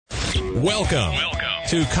Welcome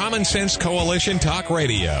to Common Sense Coalition Talk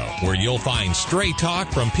Radio, where you'll find straight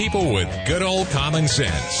talk from people with good old common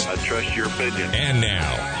sense. I trust your opinion. And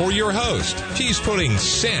now, for your host, she's putting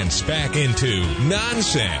sense back into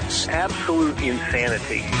nonsense. Absolute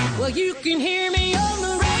insanity. Well, you can hear me on the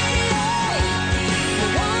radio. You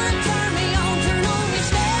wanna turn me on, turn on your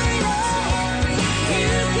stereo. You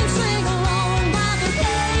can sing along while they're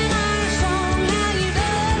playing our song. Now you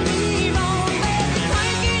done me wrong, baby,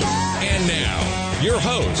 crank it up. And now, your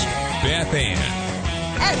host, Beth Ann.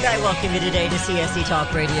 And I welcome you today to CSC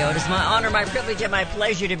Talk Radio. It is my honor, my privilege, and my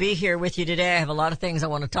pleasure to be here with you today. I have a lot of things I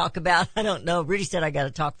want to talk about. I don't know. Rudy said I got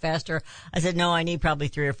to talk faster. I said, no, I need probably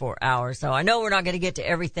 3 or 4 hours. So I know we're not going to get to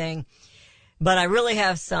everything, but I really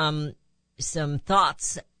have some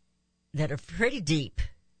thoughts that are pretty deep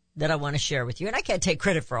that I want to share with you. And I can't take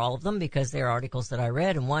credit for all of them because they're articles that I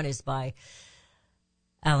read, and one is by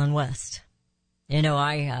Alan West. You know,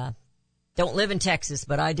 I don't live in Texas,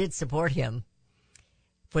 but I did support him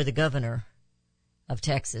for the governor of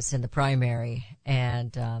Texas in the primary,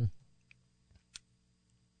 and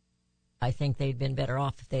I think they'd been better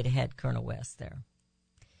off if they'd had Colonel West there.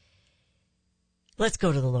 Let's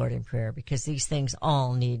go to the Lord in prayer, because these things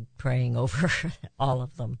all need praying over, all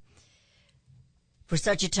of them. For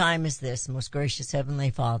such a time as this, most gracious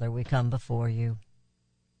Heavenly Father, we come before you.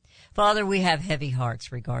 Father, we have heavy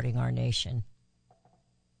hearts regarding our nation,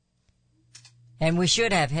 and we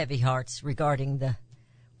should have heavy hearts regarding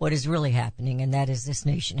what is really happening, and that is this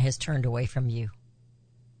nation has turned away from you.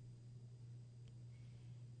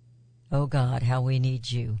 Oh God, how we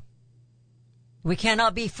need you. We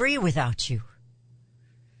cannot be free without you.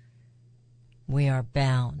 We are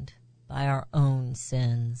bound by our own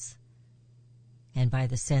sins and by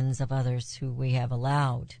the sins of others who we have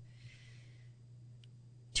allowed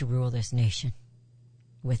to rule this nation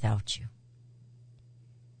without you.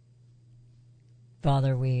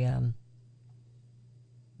 Father, we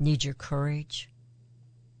need your courage,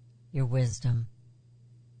 your wisdom.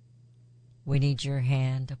 We need your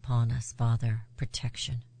hand upon us, Father,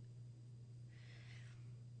 protection.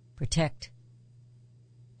 Protect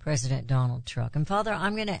President Donald Trump. And Father,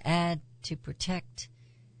 I'm going to add to protect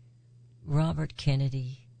Robert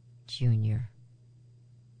Kennedy Jr.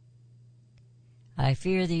 I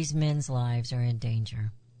fear these men's lives are in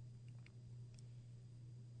danger.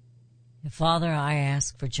 And Father, I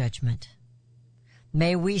ask for judgment.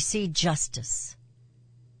 May we see justice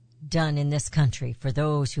done in this country for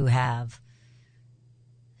those who have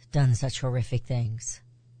done such horrific things.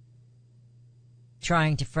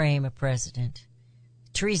 Trying to frame a president,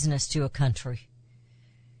 treasonous to a country.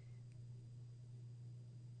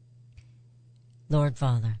 Lord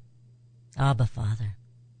Father, Abba Father,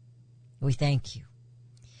 we thank you.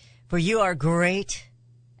 For you are great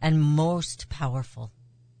and most powerful,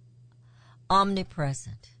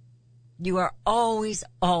 omnipresent. You are always,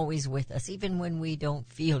 always with us. Even when we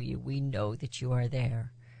don't feel you, we know that you are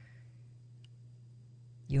there.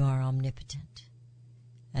 You are omnipotent,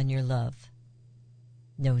 and your love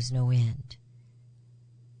knows no end.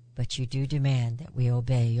 But you do demand that we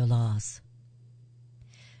obey your laws.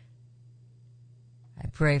 I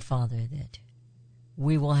pray, Father, that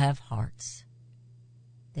we will have hearts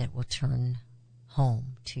that will turn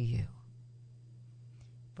home to you.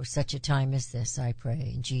 For such a time as this, I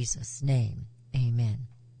pray in Jesus' name, amen.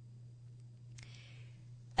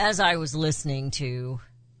 As I was listening to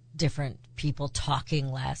different people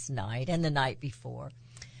talking last night and the night before,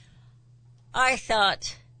 I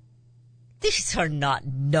thought, these are not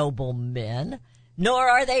noble men, nor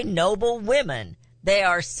are they noble women. They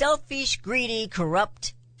are selfish, greedy,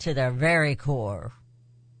 corrupt to their very core.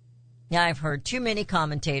 Now, I've heard too many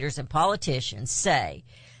commentators and politicians say,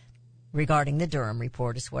 regarding the Durham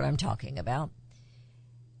report is what I'm talking about.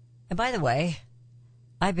 And by the way,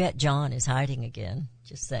 I bet John is hiding again,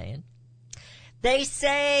 just saying. They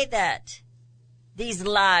say that these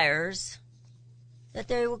liars, that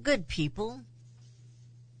they were good people,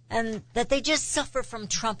 and that they just suffer from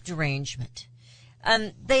Trump derangement.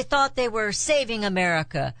 And they thought they were saving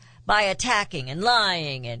America by attacking and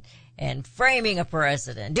lying and framing a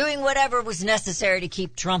president, doing whatever was necessary to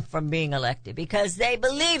keep Trump from being elected, because they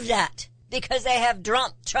believe that, because they have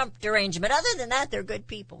Trump derangement. Other than that, they're good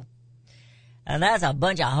people. And that's a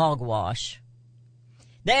bunch of hogwash.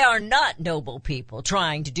 They are not noble people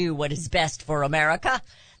trying to do what is best for America.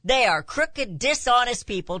 They are crooked, dishonest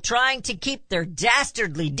people trying to keep their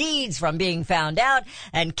dastardly deeds from being found out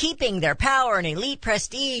and keeping their power and elite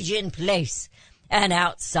prestige in place. An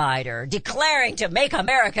outsider declaring to make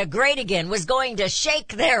America great again was going to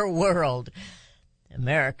shake their world.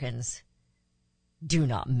 Americans do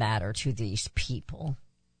not matter to these people.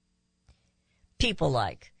 People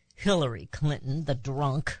like Hillary Clinton, the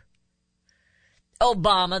drunk.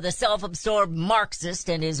 Obama, the self-absorbed Marxist,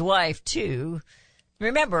 and his wife, too.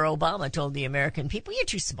 Remember, Obama told the American people, you're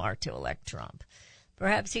too smart to elect Trump.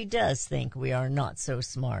 Perhaps he does think we are not so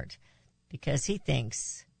smart because he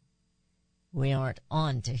thinks we aren't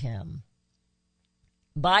on to him.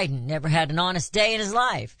 Biden never had an honest day in his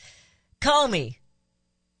life. Comey,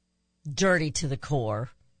 dirty to the core.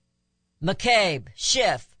 McCabe,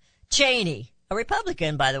 Schiff, Cheney, a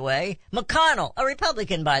Republican, by the way. McConnell, a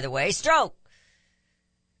Republican, by the way. Stroke.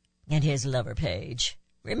 And his lover Page.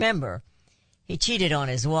 Remember, he cheated on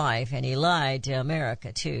his wife, and he lied to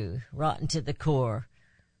America, too. Rotten to the core.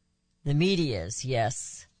 The medias,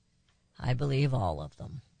 yes. I believe all of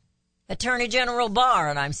them. Attorney General Barr,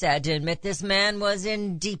 and I'm sad to admit this man was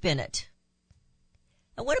deep in it.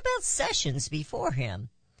 And what about Sessions before him?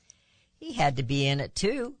 He had to be in it,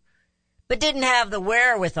 too, but didn't have the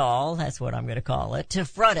wherewithal, that's what I'm going to call it, to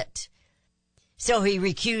front it. So he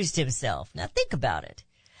recused himself. Now think about it.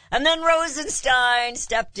 And then Rosenstein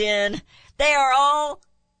stepped in. They are all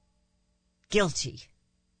guilty.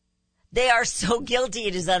 They are so guilty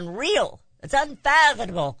it is unreal. It's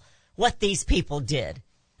unfathomable what these people did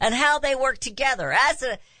and how they worked together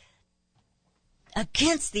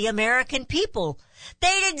against the American people.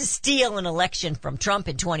 They didn't steal an election from Trump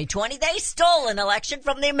in 2020. They stole an election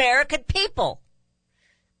from the American people.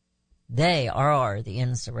 They are the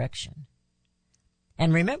insurrection.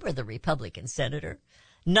 And remember the Republican senator,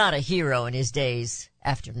 not a hero in his days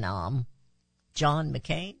after Nam, John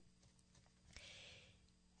McCain?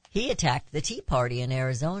 He attacked the Tea Party in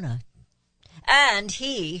Arizona, and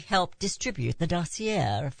he helped distribute the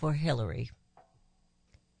dossier for Hillary.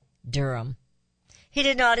 Durham. He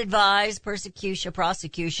did not advise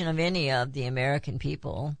prosecution of any of the American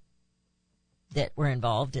people that were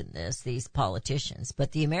involved in this, these politicians,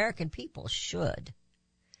 but the American people should.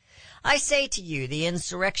 I say to you, the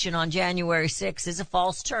insurrection on January 6th is a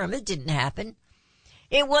false term. It didn't happen.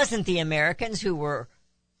 It wasn't the Americans who were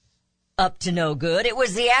up to no good. It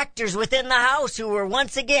was the actors within the House who were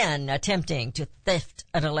once again attempting to theft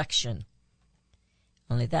an election.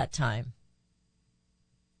 Only that time,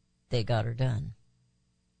 they got her done.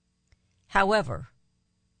 However,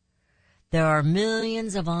 there are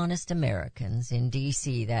millions of honest Americans in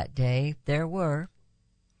D.C. that day. There were.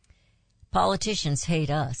 Politicians hate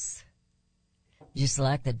us, just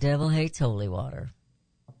like the devil hates holy water.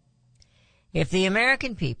 If the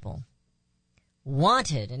American people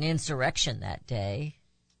wanted an insurrection that day,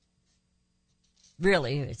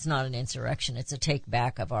 really, it's not an insurrection. It's a take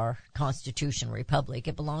back of our Constitution Republic.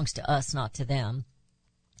 It belongs to us, not to them.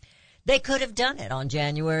 They could have done it on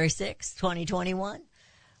January 6, 2021,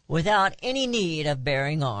 without any need of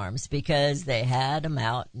bearing arms because they had them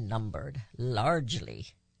outnumbered, largely.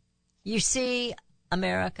 You see,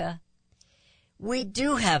 America, we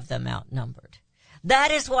do have them outnumbered. That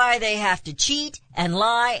is why they have to cheat and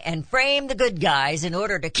lie and frame the good guys in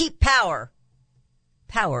order to keep power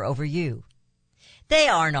over you. They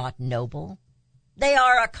are not noble. They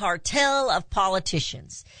are a cartel of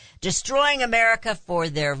politicians, destroying America for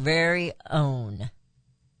their very own.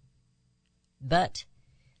 But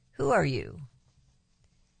who are you?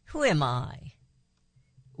 Who am I?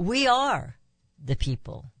 We are the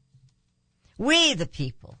people. We the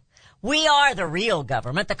people. We are the real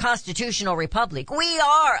government, the constitutional republic. We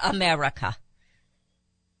are America.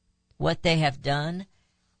 What they have done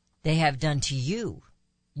to you.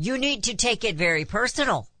 You need to take it very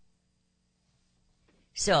personal.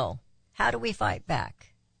 So, how do we fight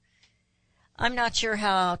back? I'm not sure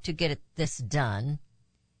how to get this done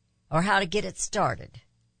or how to get it started.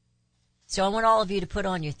 So I want all of you to put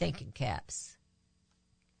on your thinking caps.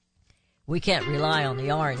 We can't rely on the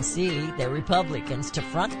RNC, the Republicans, to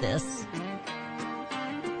front this.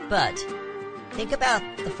 But think about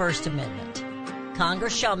the First Amendment.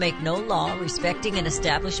 Congress shall make no law respecting an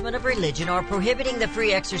establishment of religion or prohibiting the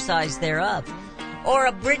free exercise thereof, or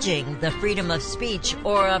abridging the freedom of speech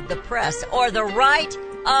or of the press, or the right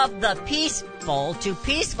of the peaceful to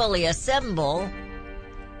peacefully assemble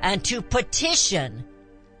and to petition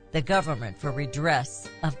the government for redress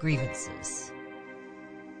of grievances.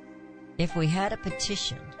 If we had a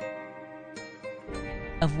petition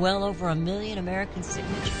of well over 1 million American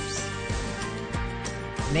signatures,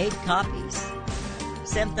 made copies,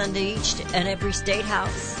 sent them to each and every state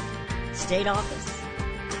house, state office,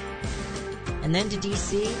 and then to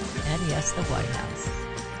D.C., and yes, the White House.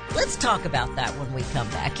 Let's talk about that when we come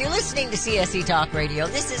back. You're listening to CSC Talk Radio.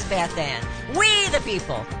 This is Beth Ann. We the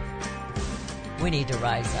people. We need to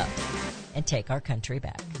rise up and take our country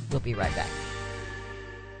back. We'll be right back.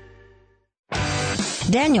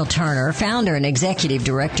 Daniel Turner, founder and executive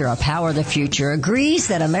director of Power the Future, agrees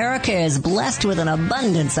that America is blessed with an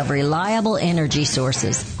abundance of reliable energy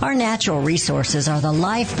sources. Our natural resources are the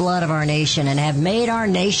lifeblood of our nation and have made our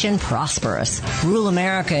nation prosperous. Rural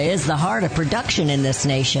America is the heart of production in this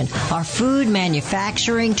nation. Our food,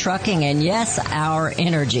 manufacturing, trucking, and yes, our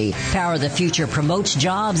energy. Power the Future promotes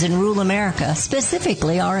jobs in rural America,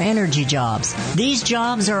 specifically our energy jobs. These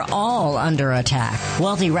jobs are all under attack.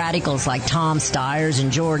 Wealthy radicals like Tom Steyer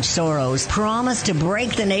and George Soros promise to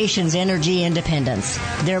break the nation's energy independence.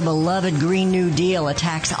 Their beloved Green New Deal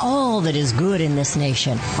attacks all that is good in this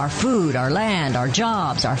nation. Our food, our land, our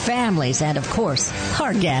jobs, our families, and of course,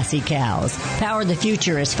 our gassy cows. Power the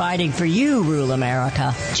Future is fighting for you, rural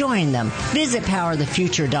America. Join them. Visit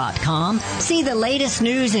PowerTheFuture.com. See the latest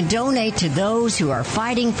news and donate to those who are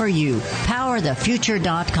fighting for you.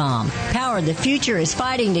 PowerTheFuture.com. Power the Future is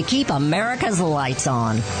fighting to keep America's lights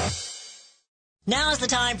on. Now is the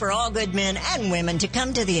time for all good men and women to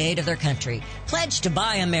come to the aid of their country. Pledge to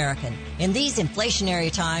buy American. In these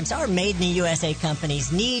inflationary times, our Made in the USA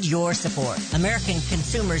companies need your support. American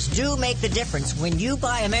consumers do make the difference. When you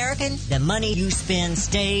buy American, the money you spend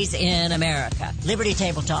stays in America. Liberty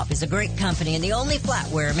Tabletop is a great company and the only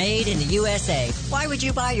flatware made in the USA. Why would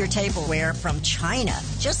you buy your tableware from China?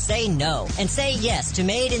 Just say no and say yes to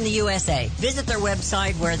Made in the USA. Visit their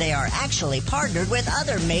website where they are actually partnered with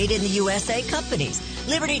other Made in the USA companies.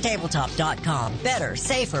 LibertyTabletop.com. Better,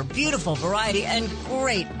 safer, beautiful variety, and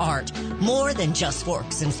great art. More than just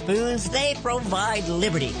forks and spoons, they provide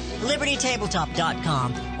liberty.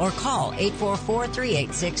 LibertyTabletop.com or call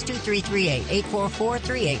 844-386-2338.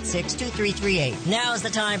 844-386-2338. Now is the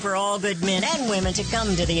time for all good men and women to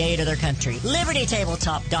come to the aid of their country.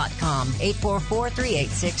 LibertyTabletop.com.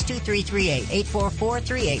 844-386-2338.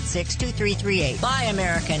 844-386-2338. Buy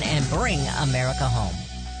American and bring America home.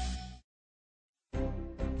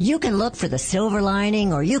 You can look for the silver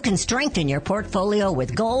lining or you can strengthen your portfolio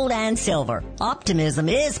with gold and silver. Optimism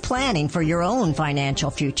is planning for your own financial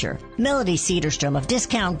future. Melody Cedarstrom of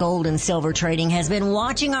Discount Gold and Silver Trading has been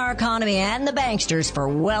watching our economy and the banksters for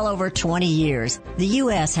well over 20 years. The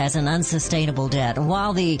U.S. has an unsustainable debt, and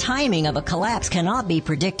while the timing of a collapse cannot be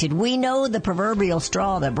predicted, we know the proverbial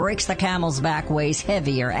straw that breaks the camel's back weighs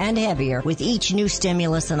heavier and heavier with each new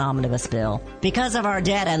stimulus and omnibus bill. Because of our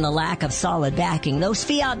debt and the lack of solid backing, those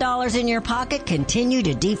fiat dollars in your pocket continue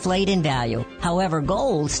to deflate in value. However,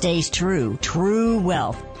 gold stays true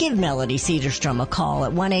wealth. Give Melody Cedarstrom a call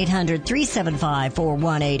at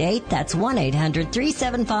 1-800-375-4188. That's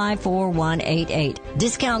 1-800-375-4188.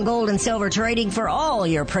 Discount Gold and Silver Trading for all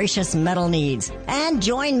your precious metal needs. And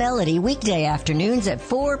join Melody weekday afternoons at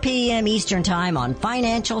 4 p.m. Eastern Time on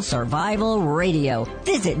Financial Survival Radio.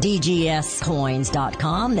 Visit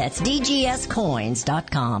DGScoins.com. That's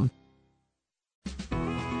DGScoins.com.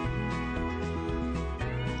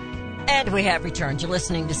 And we have returned. You're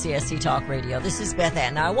listening to CSC Talk Radio. This is Beth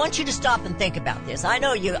Ann. Now, I want you to stop and think about this. I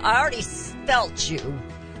know I already felt you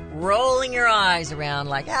rolling your eyes around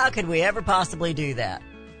like, how could we ever possibly do that?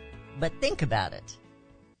 But think about it.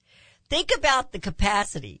 Think about the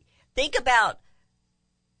capacity. Think about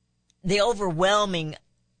the overwhelming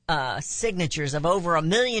signatures of over 1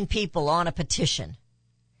 million people on a petition.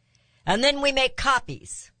 And then we make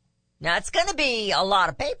copies. Now, it's going to be a lot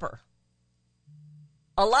of paper.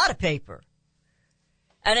 A lot of paper.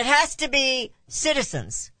 And it has to be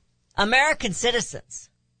citizens, American citizens.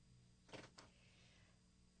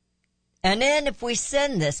 And then if we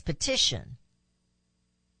send this petition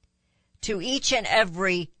to each and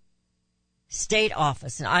every state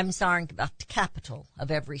office, and I'm sorry about the capital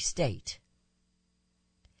of every state,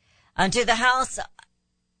 and to the House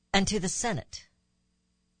and to the Senate,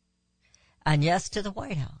 and yes, to the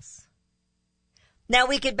White House. Now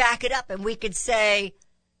we could back it up and we could say,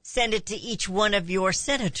 send it to each one of your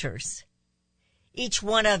senators, each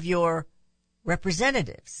one of your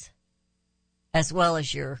representatives, as well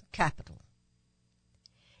as your capital.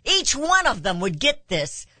 Each one of them would get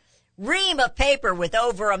this ream of paper with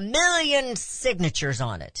over 1 million signatures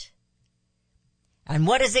on it. And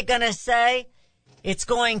what is it going to say? It's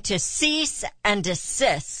going to cease and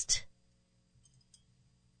desist.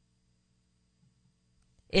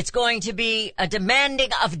 It's going to be a demanding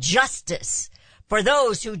of justice for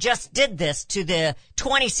those who just did this to the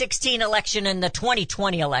 2016 election and the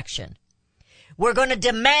 2020 election. We're going to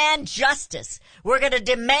demand justice. We're going to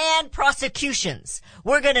demand prosecutions.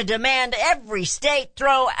 We're going to demand every state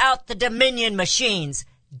throw out the Dominion machines.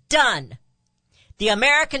 Done. The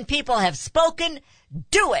American people have spoken.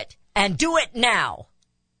 Do it, and do it now.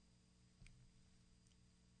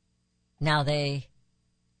 Now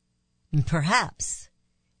perhaps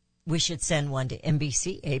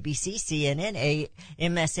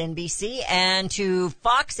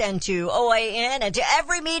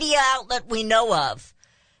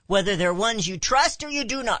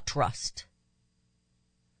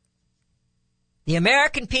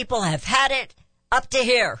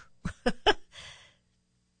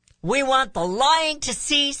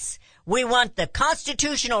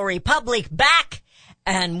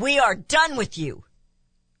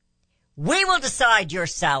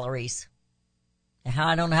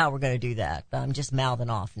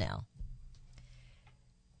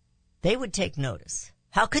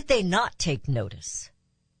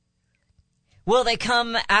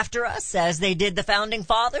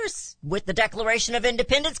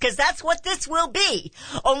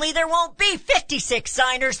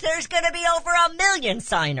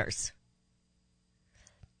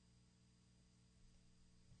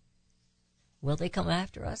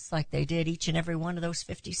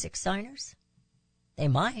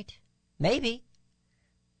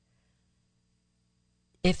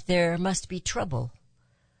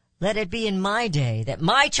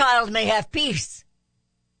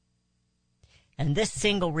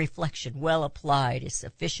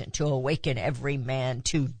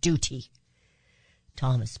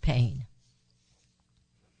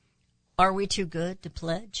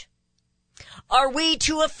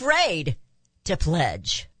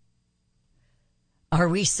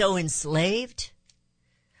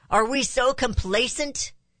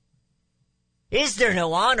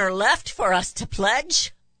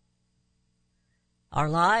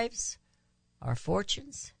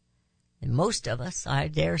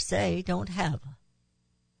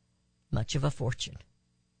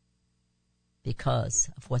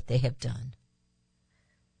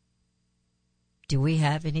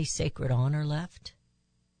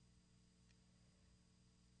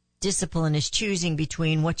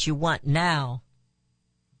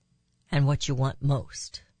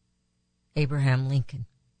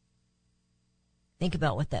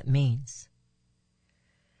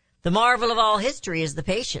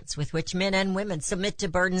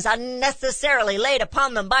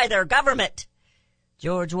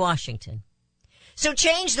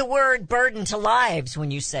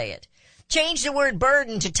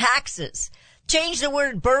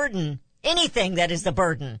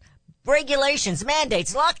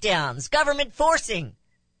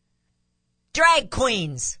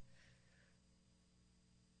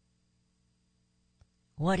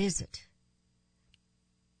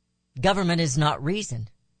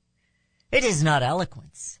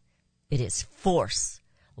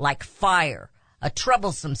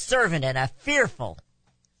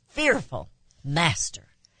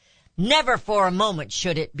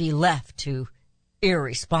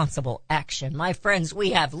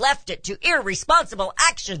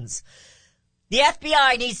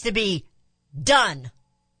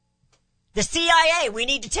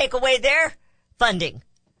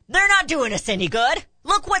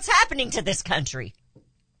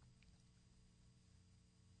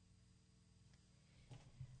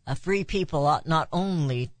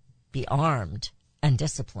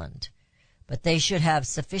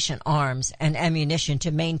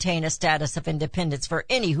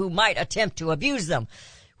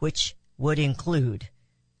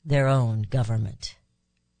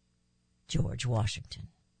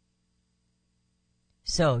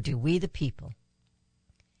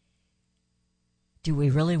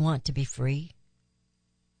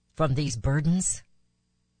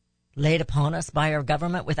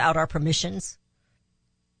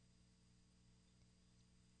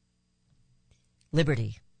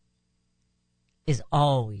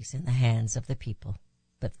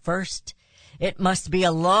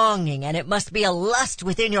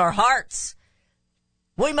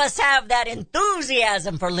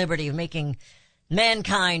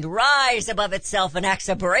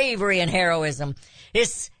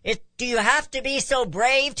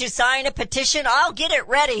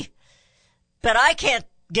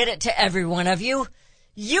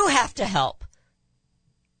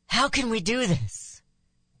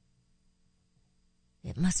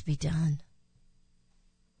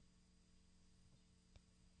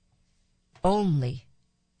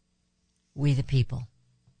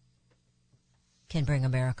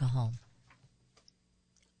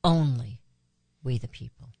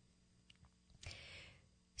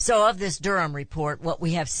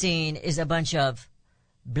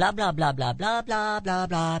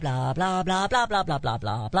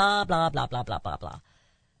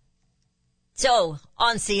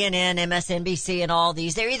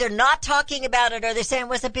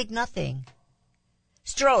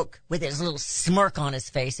Stroke, with his little smirk on his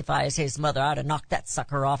face. If I was his mother, I'd have knocked that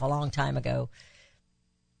sucker off a long time ago.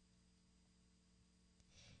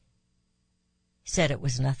 He said it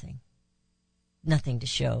was nothing. Nothing to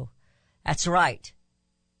show. That's right,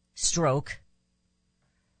 Stroke.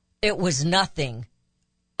 It was nothing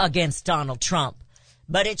against Donald Trump,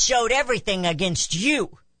 but it showed everything against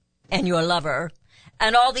you and your lover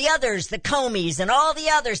and all the others, the Comeys and all the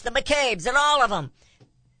others, the McCabe's and all of them.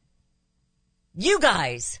 You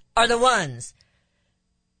guys are the ones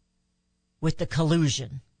with the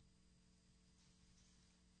collusion.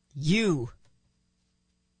 You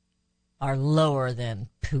are lower than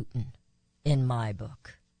Putin in my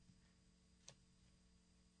book.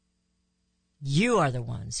 You are the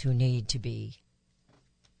ones who need to be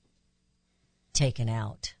taken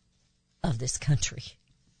out of this country.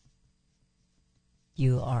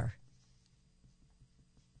 You are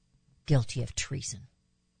guilty of treason.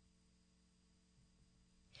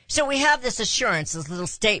 So we have this assurance, this little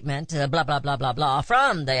statement, blah, blah, blah, blah, blah,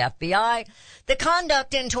 from the FBI. The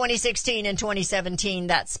conduct in 2016 and 2017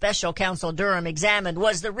 that Special Counsel Durham examined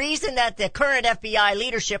was the reason that the current FBI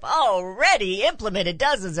leadership already implemented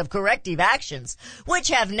dozens of corrective actions, which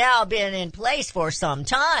have now been in place for some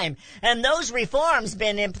time. And those reforms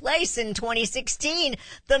been in place in 2016.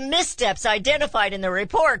 The missteps identified in the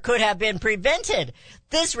report could have been prevented.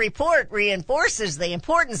 This report reinforces the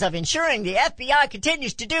importance of ensuring the FBI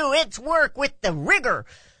continues to do its work with the rigor,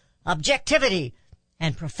 objectivity,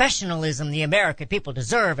 and professionalism the American people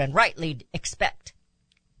deserve and rightly expect.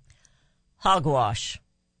 Hogwash.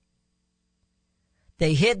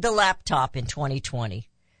 They hid the laptop in 2020.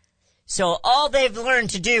 So all they've learned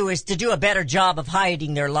to do is to do a better job of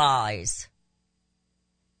hiding their lies.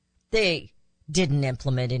 They didn't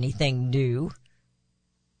implement anything new.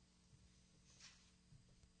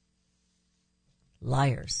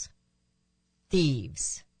 Liars.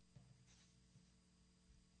 Thieves.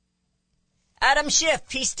 Adam Schiff,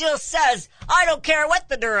 he still says, I don't care what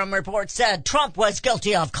the Durham report said, Trump was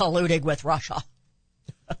guilty of colluding with Russia.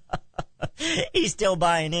 He's still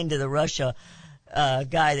buying into the Russia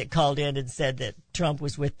guy that called in and said that Trump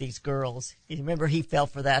was with these girls. You remember he fell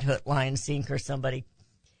for that hook, line, sinker, somebody.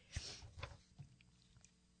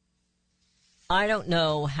 I don't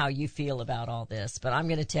know how you feel about all this, but I'm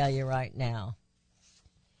going to tell you right now.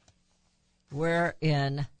 We're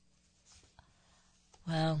in,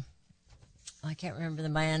 well, I can't remember the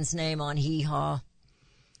man's name on Hee Haw.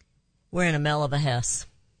 We're in a mell of a hess.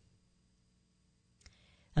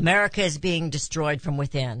 America is being destroyed from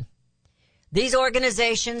within. These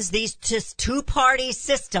organizations, this two-party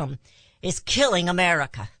system is killing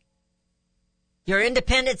America. Your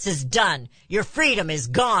independence is done. Your freedom is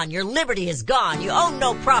gone. Your liberty is gone. You own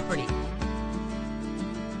no property.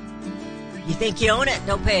 You think you own it?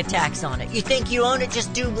 Don't pay a tax on it. You think you own it?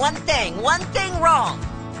 Just do one thing wrong.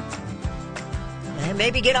 And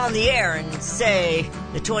maybe get on the air and say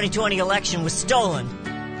the 2020 election was stolen.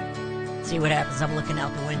 See what happens. I'm looking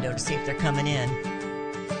out the window to see if they're coming in.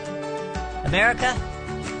 America,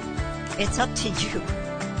 it's up to you.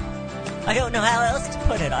 I don't know how else to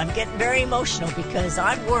put it. I'm getting very emotional because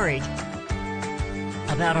I'm worried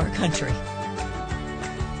about our country.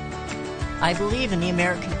 I believe in the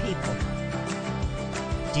American people.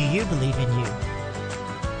 Do you believe in you?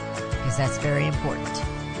 Because that's very important.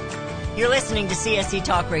 You're listening to CSC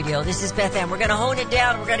Talk Radio. This is Beth Ann. We're going to hone it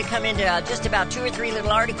down. We're going to come into just about 2 or 3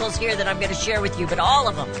 little articles here that I'm going to share with you, but all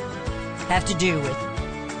of them have to do with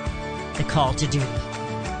the call to duty.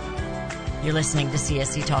 You're listening to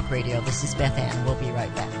CSC Talk Radio. This is Beth Ann. We'll be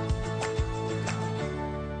right back.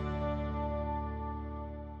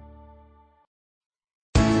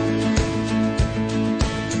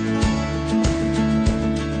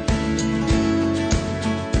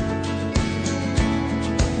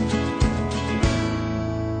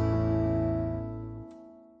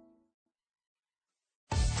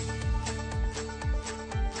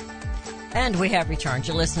 And we have returned.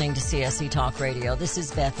 You're listening to CSC Talk Radio. This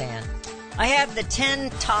is Beth Ann. I have the 10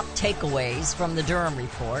 top takeaways from the Durham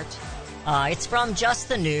report. It's from Just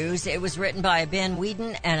the News. It was written by Ben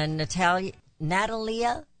Whedon and Natalia,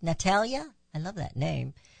 I love that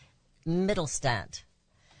name, Middlestat.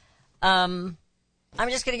 I'm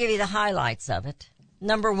just going to give you the highlights of it.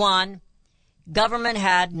 Number 1, government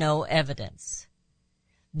had no evidence.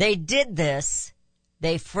 They did this.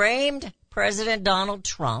 They framed President Donald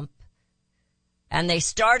Trump. And they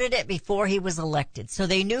started it before he was elected. So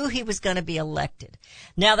they knew he was going to be elected.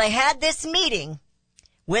 Now, they had this meeting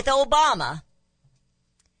with Obama.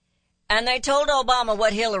 And they told Obama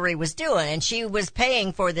what Hillary was doing. And she was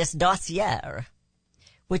paying for this dossier,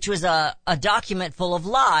 which was a document full of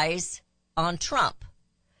lies on Trump.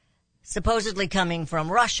 supposedly coming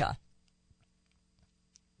from Russia,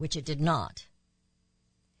 which it did not.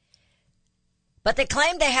 But they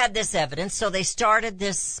claimed they had this evidence, so they started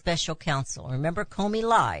this special counsel. Remember, Comey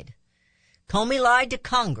lied. Comey lied to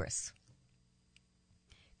Congress.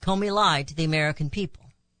 Comey lied to the American people.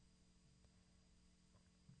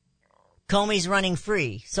 Comey's running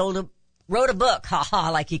free. Wrote a book,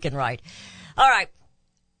 like he can write. All right.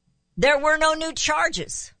 There were no new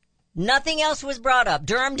charges. Nothing else was brought up.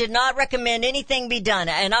 Durham did not recommend anything be done.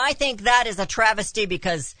 And I think that is a travesty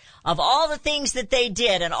because of all the things that they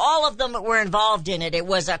did and all of them that were involved in it. It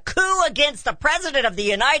was a coup against the President of the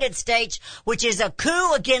United States, which is a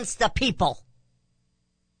coup against the people.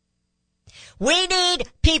 We need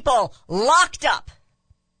people locked up.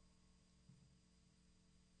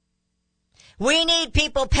 We need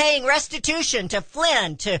people paying restitution to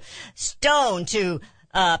Flynn, to Stone, to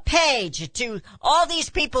Page, to all these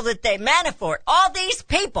people that they, Manafort, all these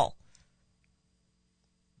people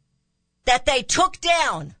that they took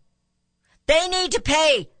down. They need to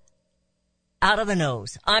pay out of the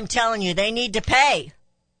nose. I'm telling you, they need to pay.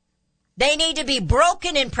 They need to be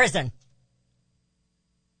broken in prison.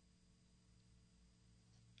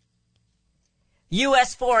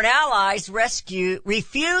 U.S. foreign allies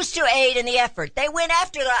refused to aid in the effort. They went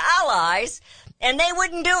after the allies and they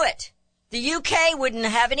wouldn't do it. The UK wouldn't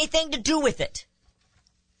have anything to do with it.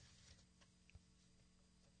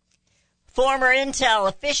 Former intel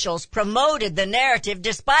officials promoted the narrative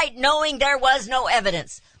despite knowing there was no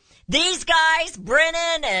evidence. These guys,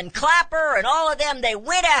 Brennan and Clapper and all of them, they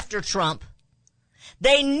went after Trump.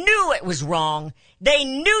 They knew it was wrong. They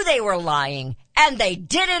knew they were lying, and they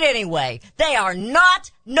did it anyway. They are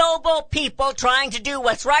not noble people trying to do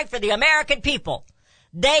what's right for the American people.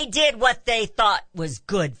 They did what they thought was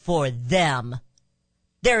good for them.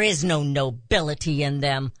 There is no nobility in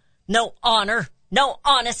them, no honor, no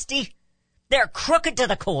honesty. They're crooked to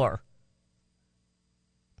the core.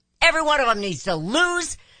 Every one of them needs to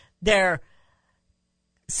lose their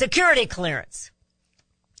security clearance.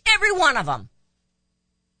 Every one of them.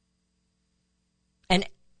 And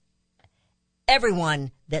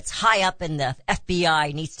everyone that's high up in the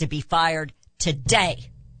FBI needs to be fired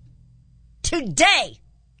today. Today!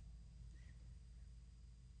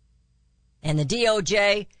 And the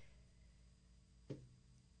DOJ,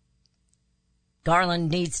 Garland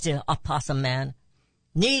needs to, opossum man,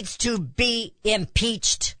 needs to be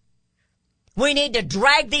impeached. We need to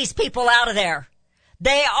drag these people out of there.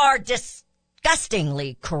 They are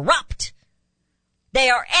disgustingly corrupt. They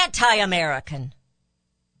are anti-American.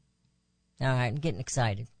 All right, I'm getting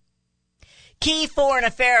excited. Key foreign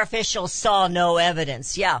affair officials saw no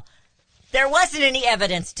evidence. Yeah, there wasn't any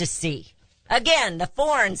evidence to see. Again, the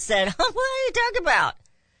foreign said, what are you talking about?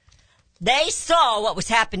 They saw what was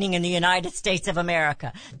happening in the United States of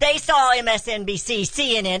America. They saw MSNBC,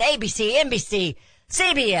 CNN, ABC, NBC,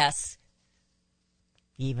 CBS,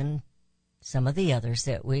 even some of the others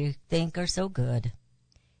that we think are so good.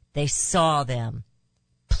 They saw them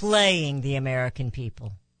playing the American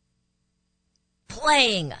people,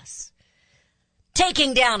 playing us,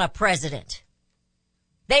 taking down a president.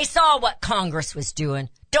 They saw what Congress was doing.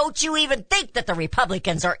 Don't you even think that the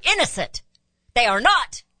Republicans are innocent? They are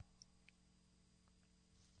not.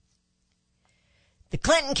 The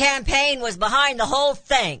Clinton campaign was behind the whole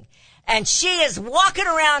thing, and she is walking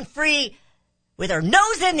around free with her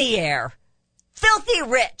nose in the air, filthy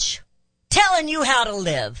rich, telling you how to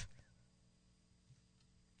live.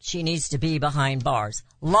 She needs to be behind bars.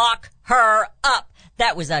 Lock her up.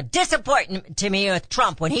 That was a disappointment to me with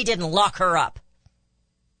Trump when he didn't lock her up.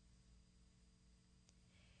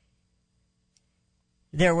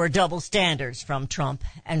 There were double standards from Trump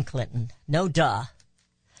and Clinton. No duh.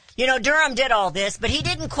 You know, Durham did all this, but he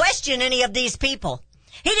didn't question any of these people.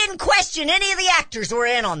 He didn't question any of the actors who were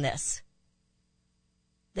in on this.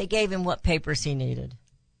 They gave him what papers he needed.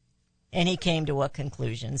 And he came to what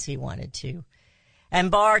conclusions he wanted to.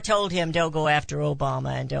 And Barr told him, don't go after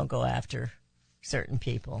Obama and don't go after certain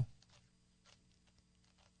people.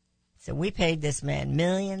 So we paid this man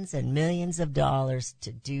millions and millions of dollars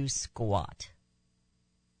to do squat.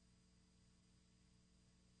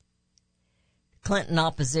 Clinton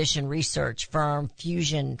opposition research firm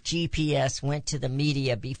Fusion GPS went to the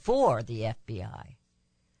media before the FBI.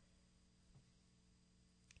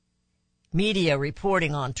 Media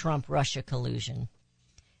reporting on Trump-Russia collusion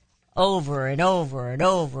over and over and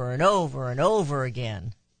over and over and over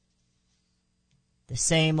again. The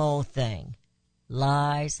same old thing.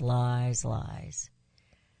 Lies, lies, lies.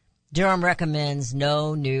 Durham recommends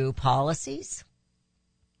no new policies.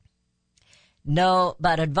 No,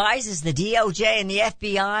 but advises the DOJ and the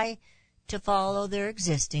FBI to follow their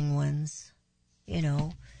existing ones. You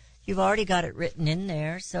know, you've already got it written in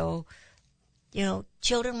there. So, you know,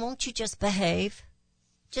 children, won't you just behave?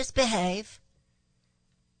 Just behave.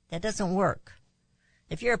 That doesn't work.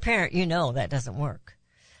 If you're a parent, you know that doesn't work.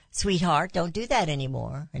 Sweetheart, don't do that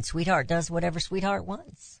anymore. And Sweetheart does whatever Sweetheart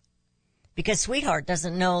wants. Because Sweetheart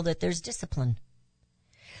doesn't know that there's discipline.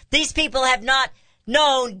 These people have not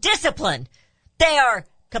known discipline. They are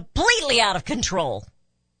completely out of control.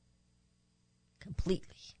 Completely.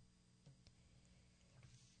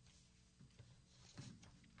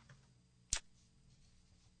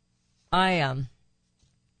 I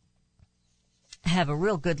have a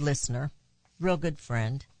real good listener, real good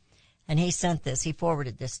friend, and he sent this. He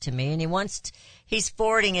forwarded this to me, and he's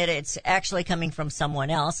forwarding it. It's actually coming from someone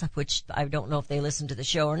else, which I don't know if they listen to the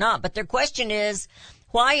show or not. But their question is,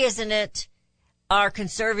 why isn't it our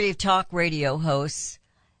conservative talk radio hosts,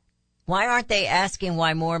 why aren't they asking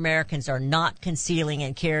why more Americans are not concealing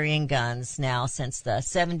and carrying guns now, since the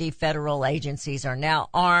 70 federal agencies are now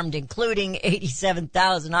armed, including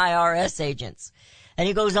 87,000 IRS agents? And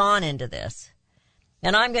he goes on into this.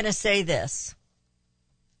 And I'm going to say this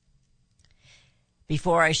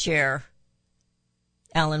before I share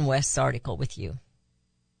Alan West's article with you.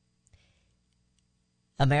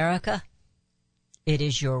 America, it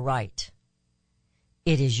is your right.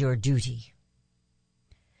 It is your duty.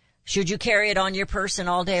 Should you carry it on your person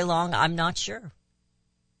all day long? I'm not sure.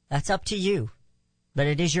 That's up to you. But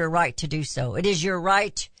it is your right to do so. It is your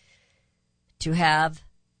right to have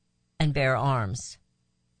and bear arms.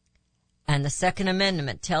 And the Second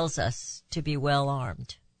Amendment tells us to be well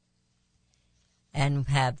armed and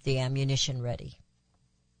have the ammunition ready.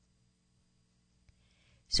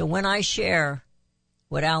 So when I share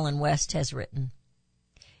what Alan West has written,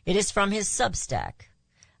 it is from his Substack.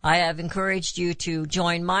 I have encouraged you to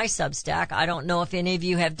join my Substack. I don't know if any of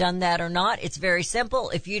you have done that or not. It's very simple.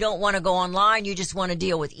 If you don't want to go online, you just want to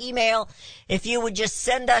deal with email, if you would just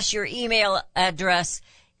send us your email address,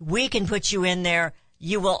 we can put you in there.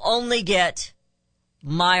 You will only get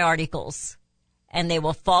my articles, and they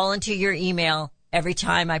will fall into your email every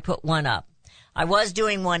time I put one up. I was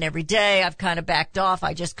doing one every day. I've kind of backed off.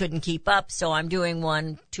 I just couldn't keep up, so I'm doing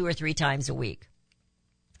one 2 or 3 times a week.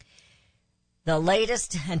 The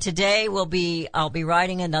latest, and today I'll be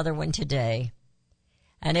writing another one today,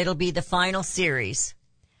 and it'll be the final series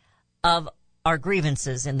of our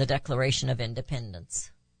grievances in the Declaration of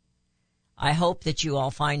Independence. I hope that you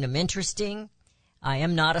all find them interesting. I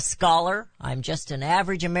am not a scholar. I'm just an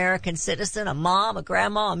average American citizen, a mom, a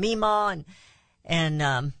grandma, a meemaw, and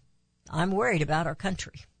I'm worried about our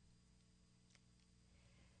country.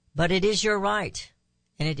 But it is your right,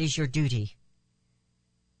 and it is your duty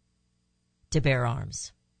to bear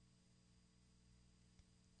arms.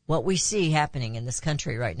 What we see happening in this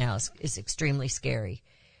country right now is extremely scary.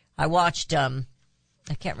 I watched, I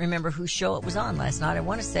can't remember whose show it was on last night. I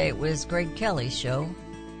want to say it was Greg Kelly's show.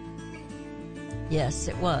 Yes,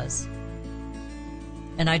 it was.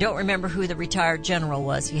 And I don't remember who the retired general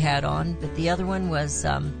was he had on, but the other one was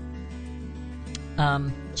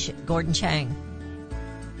Gordon Chang.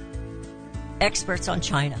 Experts on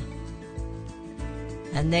China.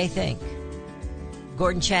 And they think,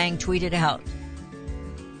 Gordon Chang tweeted out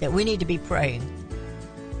that we need to be praying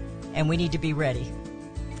and we need to be ready.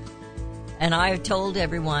 And I have told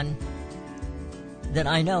everyone that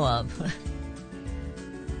I know of,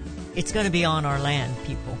 it's going to be on our land,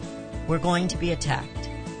 people. We're going to be attacked.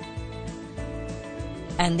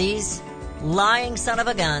 And these lying son of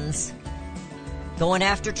a guns going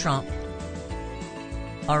after Trump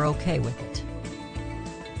are okay with it.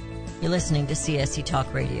 You're listening to CSC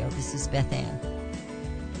Talk Radio. This is Beth Ann.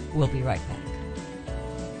 We'll be right back.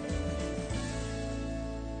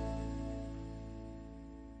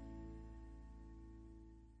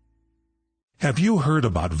 Have you heard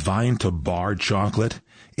about Vine to Bar chocolate?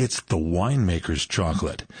 It's the winemaker's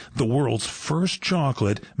chocolate, the world's first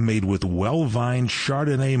chocolate made with well-vined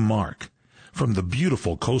Chardonnay marc from the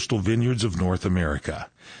beautiful coastal vineyards of North America.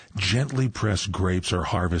 Gently pressed grapes are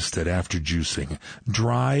harvested after juicing,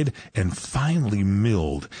 dried and finely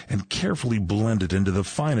milled and carefully blended into the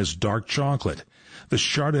finest dark chocolate. The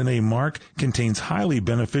Chardonnay marc contains highly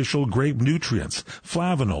beneficial grape nutrients,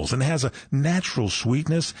 flavanols, and has a natural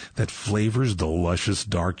sweetness that flavors the luscious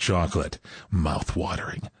dark chocolate.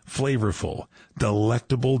 Mouth-watering, flavorful,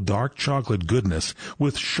 delectable dark chocolate goodness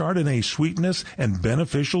with Chardonnay sweetness and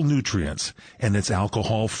beneficial nutrients. And it's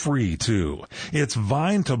alcohol-free, too. It's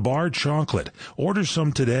Vine to Bar chocolate. Order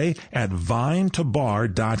some today at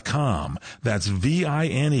vinetobar.com. That's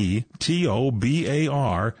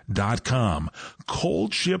VINETOBAR.com.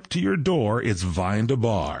 Cold shipped to your door, it's Vine to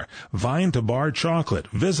Bar. Vine to Bar chocolate.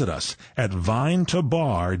 Visit us at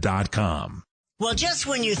vinetobar.com. Well, just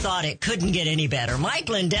when you thought it couldn't get any better, Mike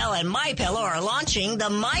Lindell and MyPillow are launching the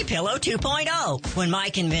MyPillow 2.0. When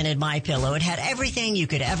Mike invented MyPillow, it had everything you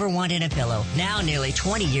could ever want in a pillow. Now, nearly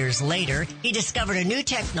 20 years later, he discovered a new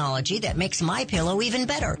technology that makes MyPillow even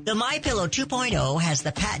better. The MyPillow 2.0 has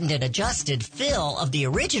the patented adjusted fill of the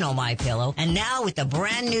original MyPillow, and now with the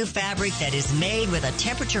brand new fabric that is made with a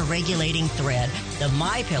temperature-regulating thread, the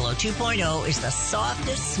MyPillow 2.0 is the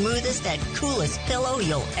softest, smoothest, and coolest pillow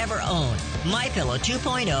you'll ever own. MyPillow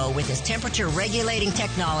 2.0 with its temperature-regulating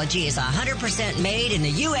technology is 100% made in the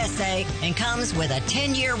USA and comes with a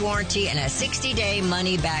 10-year warranty and a 60-day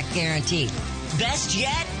money-back guarantee. Best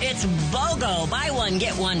yet, it's BOGO. Buy one,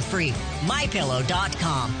 get one free.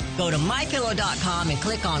 MyPillow.com. Go to MyPillow.com and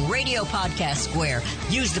click on Radio Podcast Square.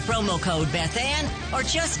 Use the promo code Beth Ann or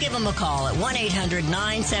just give them a call at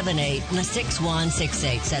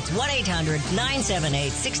 1-800-978-6168. That's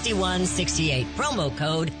 1-800-978-6168. Promo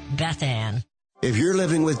code Beth Ann. If you're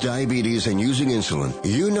living with diabetes and using insulin,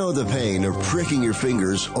 you know the pain of pricking your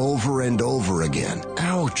fingers over and over again.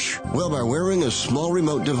 Ouch! Well, by wearing a small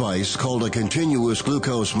remote device called a continuous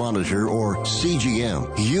glucose monitor, or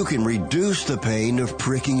CGM, you can reduce the pain of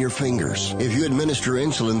pricking your fingers. If you administer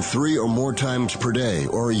insulin 3 or more times per day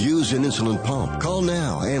or use an insulin pump, call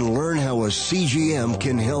now and learn how a CGM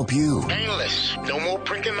can help you. Painless. No more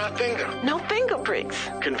pricking my finger. No finger pricks.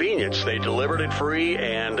 Convenience. They delivered it free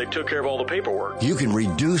and they took care of all the paperwork. You can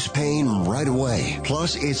reduce pain right away.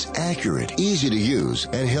 Plus, it's accurate, easy to use,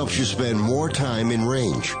 and helps you spend more time in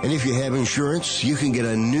range. And if you have insurance, you can get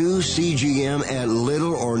a new CGM at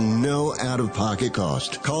little or no out-of-pocket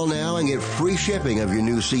cost. Call now and get free shipping of your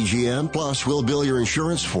new CGM. Plus, we'll bill your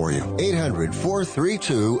insurance for you.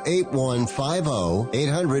 800-432-8150.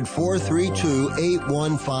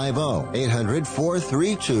 800-432-8150.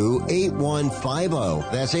 800-432-8150.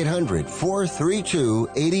 That's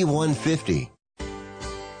 800-432-8150.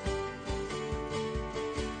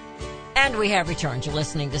 And we have returned. You're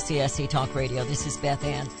listening to CSC Talk Radio. This is Beth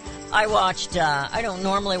Ann. I watched, I don't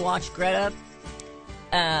normally watch Greta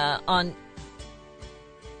on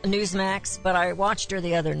Newsmax, but I watched her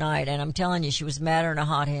the other night, and I'm telling you, she was madder than a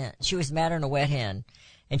hot hen. She was madder than a wet hen.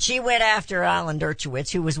 And she went after Alan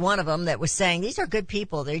Dershowitz, who was one of them that was saying, these are good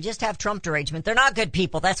people. They just have Trump derangement. They're not good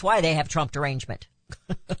people. That's why they have Trump derangement.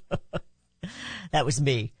 That was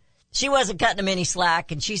me. She wasn't cutting them any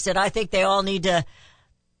slack, and she said, I think they all need to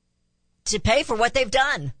pay for what they've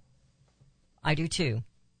done. I do too.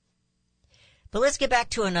 But let's get back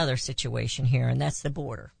to another situation here, and that's the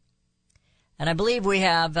border. And I believe we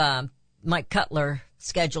have Mike Cutler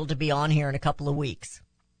scheduled to be on here in a couple of weeks.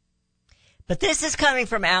 But this is coming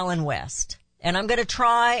from Alan West, and I'm going to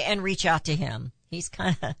try and reach out to him. He's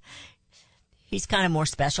kind of more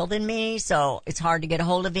special than me, so it's hard to get a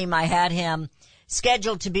hold of him. I had him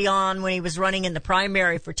scheduled to be on when he was running in the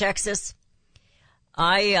primary for Texas.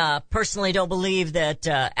 I personally don't believe that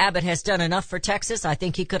Abbott has done enough for Texas. I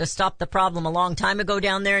think he could have stopped the problem a long time ago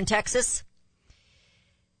down there in Texas.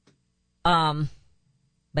 But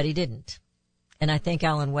he didn't. And I think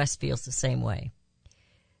Alan West feels the same way.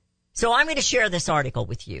 So I'm going to share this article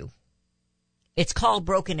with you. It's called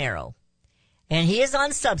Broken Arrow. And he is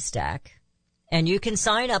on Substack. And you can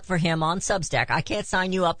sign up for him on Substack. I can't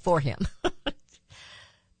sign you up for him.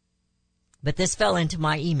 But this fell into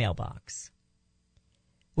my email box.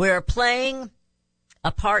 We're playing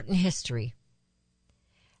a part in history,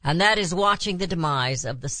 and that is watching the demise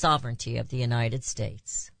of the sovereignty of the United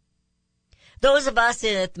States. Those of us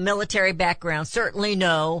in the military background certainly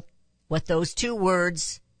know what those two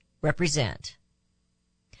words represent.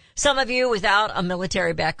 Some of you without a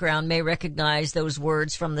military background may recognize those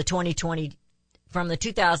words from the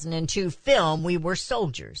 2002 film, We Were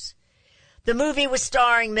Soldiers. The movie was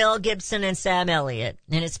starring Mel Gibson and Sam Elliott,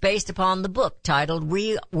 and it's based upon the book titled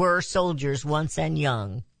We Were Soldiers Once and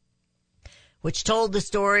Young, which told the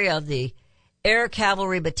story of the Air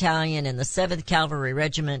Cavalry Battalion in the 7th Cavalry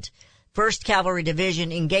Regiment, 1st Cavalry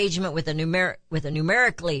Division engagement with a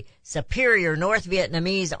numerically superior North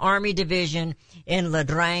Vietnamese Army Division in La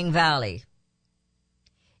Drang Valley.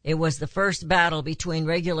 It was the first battle between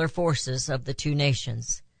regular forces of the two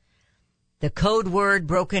nations. The code word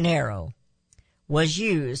Broken Arrow was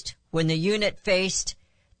used when the unit faced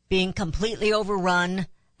being completely overrun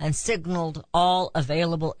and signaled all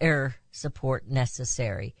available air support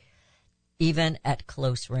necessary, even at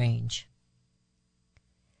close range.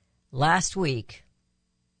 Last week,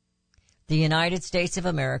 the United States of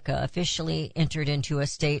America officially entered into a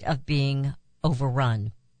state of being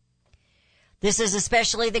overrun. This is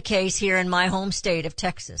especially the case here in my home state of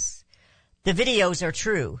Texas. The videos are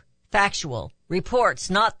true, factual, reports,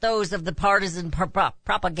 not those of the partisan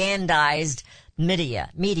propagandized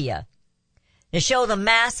media. They show the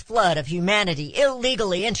mass flood of humanity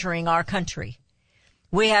illegally entering our country.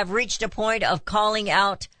 We have reached a point of calling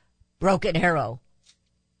out Broken Arrow.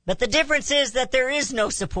 But the difference is that there is no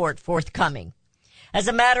support forthcoming. As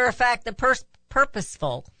a matter of fact, the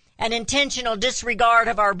purposeful and intentional disregard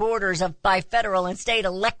of our borders by federal and state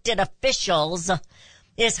elected officials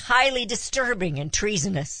is highly disturbing and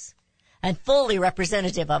treasonous, and fully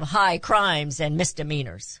representative of high crimes and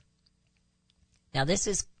misdemeanors. Now, this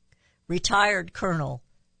is retired Colonel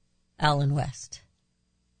Allen West.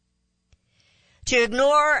 To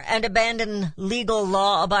ignore and abandon legal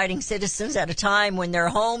law-abiding citizens at a time when their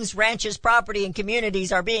homes, ranches, property, and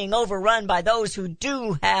communities are being overrun by those who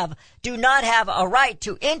do not have a right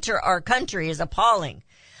to enter our country is appalling.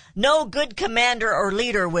 No good commander or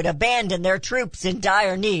leader would abandon their troops in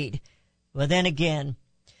dire need. Well, then again,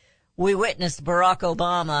 we witnessed Barack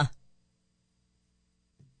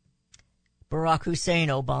Hussein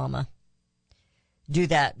Obama, do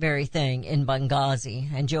that very thing in Benghazi,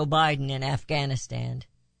 and Joe Biden in Afghanistan.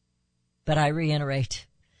 But I reiterate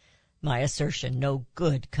my assertion, no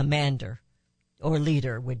good commander or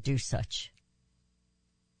leader would do such.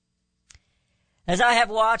 As I have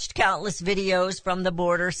watched countless videos from the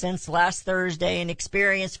border since last Thursday and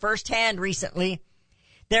experienced firsthand recently,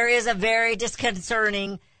 there is a very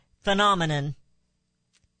disconcerting phenomenon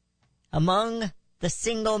among the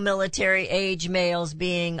single military age males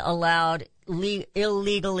being allowed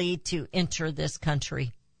illegally to enter this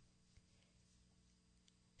country.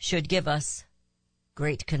 Should give us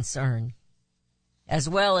great concern, as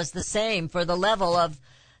well as the same for the level of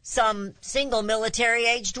some single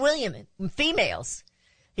military-aged females.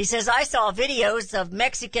 He says, I saw videos of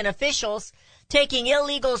Mexican officials taking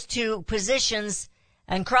illegals to positions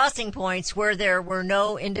and crossing points where there were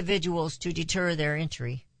no individuals to deter their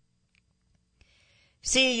entry.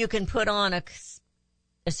 See, you can put on a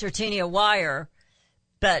Certinia wire,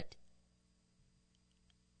 but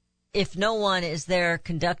if no one is there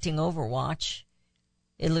conducting overwatch,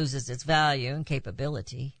 it loses its value and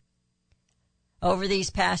capability. Over these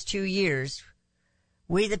past 2 years,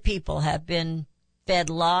 we the people have been fed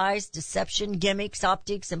lies, deception, gimmicks,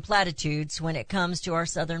 optics, and platitudes when it comes to our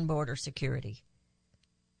southern border security.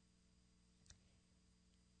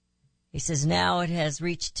 He says now it has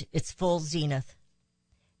reached its full zenith,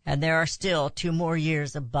 and there are still 2 more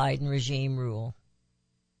years of Biden regime rule.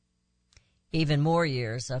 Even more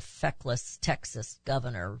years of feckless Texas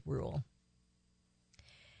governor rule.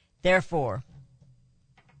 Therefore,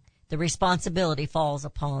 the responsibility falls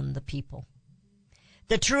upon the people.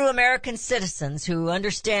 The true American citizens who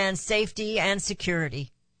understand safety and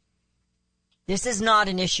security. This is not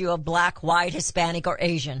an issue of black, white, Hispanic, or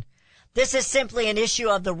Asian. This is simply an issue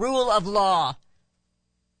of the rule of law,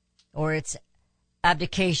 or its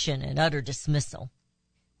abdication and utter dismissal,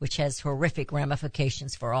 which has horrific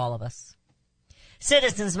ramifications for all of us.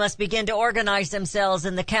 Citizens must begin to organize themselves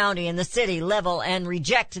in the county and the city level and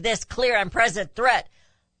reject this clear and present threat,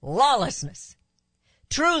 lawlessness.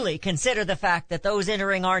 Truly consider the fact that those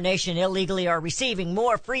entering our nation illegally are receiving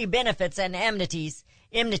more free benefits and amenities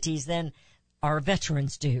than our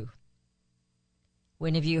veterans do.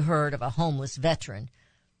 When have you heard of a homeless veteran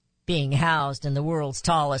being housed in the world's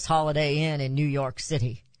tallest Holiday Inn in New York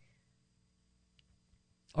City?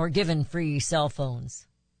 Or given free cell phones,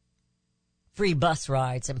 free bus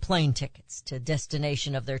rides, and plane tickets to a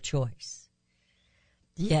destination of their choice?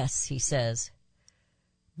 Yes, he says,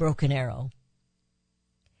 Broken Arrow.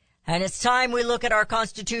 And it's time we look at our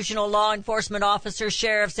constitutional law enforcement officers,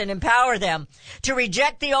 sheriffs, and empower them to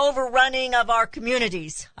reject the overrunning of our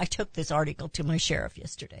communities. I took this article to my sheriff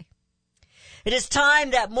yesterday. It is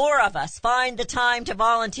time that more of us find the time to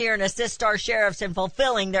volunteer and assist our sheriffs in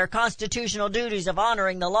fulfilling their constitutional duties of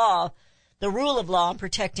honoring the law, the rule of law, and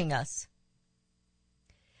protecting us.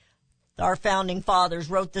 Our founding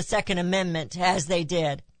fathers wrote the Second Amendment as they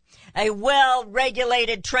did. A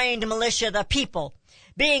well-regulated, trained militia, the people,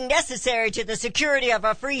 being necessary to the security of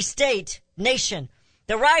a free state, nation,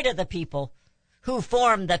 the right of the people who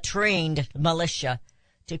form the trained militia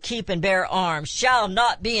to keep and bear arms shall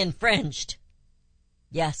not be infringed.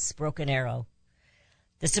 Yes, Broken Arrow.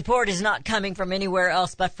 The support is not coming from anywhere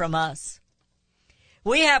else but from us.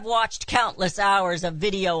 We have watched countless hours of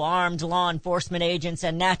video armed law enforcement agents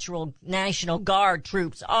and National Guard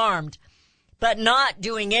troops armed, but not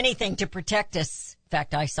doing anything to protect us. In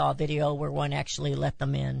fact, I saw a video where one actually let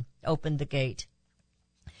them in, opened the gate.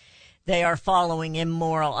 They are following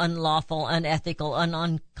immoral, unlawful, unethical, and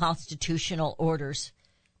unconstitutional orders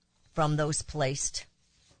from those placed.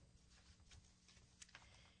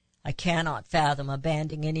 I cannot fathom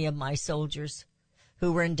abandoning any of my soldiers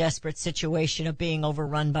who were in desperate situation of being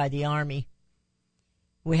overrun by the army.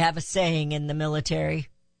 We have a saying in the military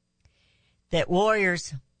that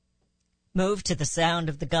warriors move to the sound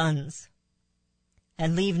of the guns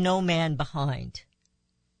and leave no man behind.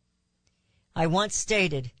 I once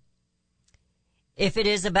stated, if it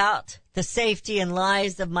is about the safety and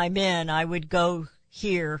lives of my men, I would go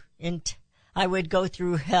through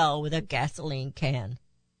hell with a gasoline can.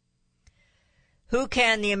 Who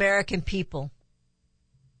can the American people,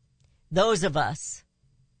 those of us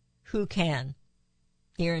who can,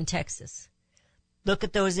 here in Texas, look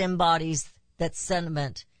at those embodies that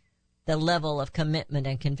sentiment, the level of commitment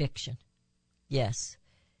and conviction? Yes,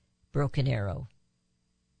 Broken Arrow.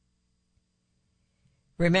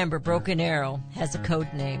 Remember, Broken Arrow has a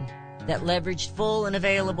code name that leveraged full and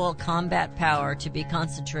available combat power to be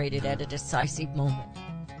concentrated at a decisive moment.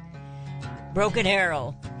 Broken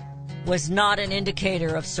Arrow was not an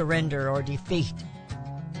indicator of surrender or defeat.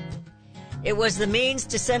 It was the means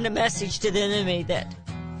to send a message to the enemy that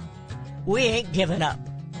we ain't giving up,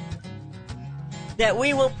 that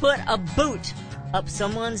we will put a boot up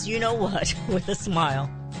someone's you-know-what with a smile.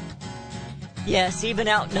 Yes, even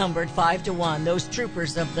outnumbered 5-1, those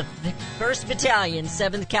troopers of the 1st Battalion,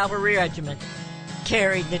 7th Cavalry Regiment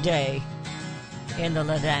carried the day in the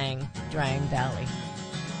Ladang Drang Valley.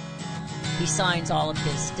 He signs all of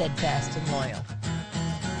his steadfast and loyal.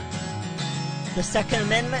 The Second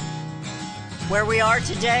Amendment, where we are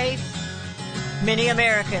today, many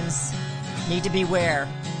Americans need to beware.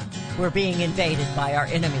 We're being invaded by our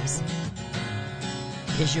enemies.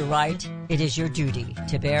 It is your right, it is your duty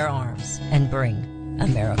to bear arms and bring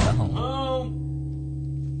America home.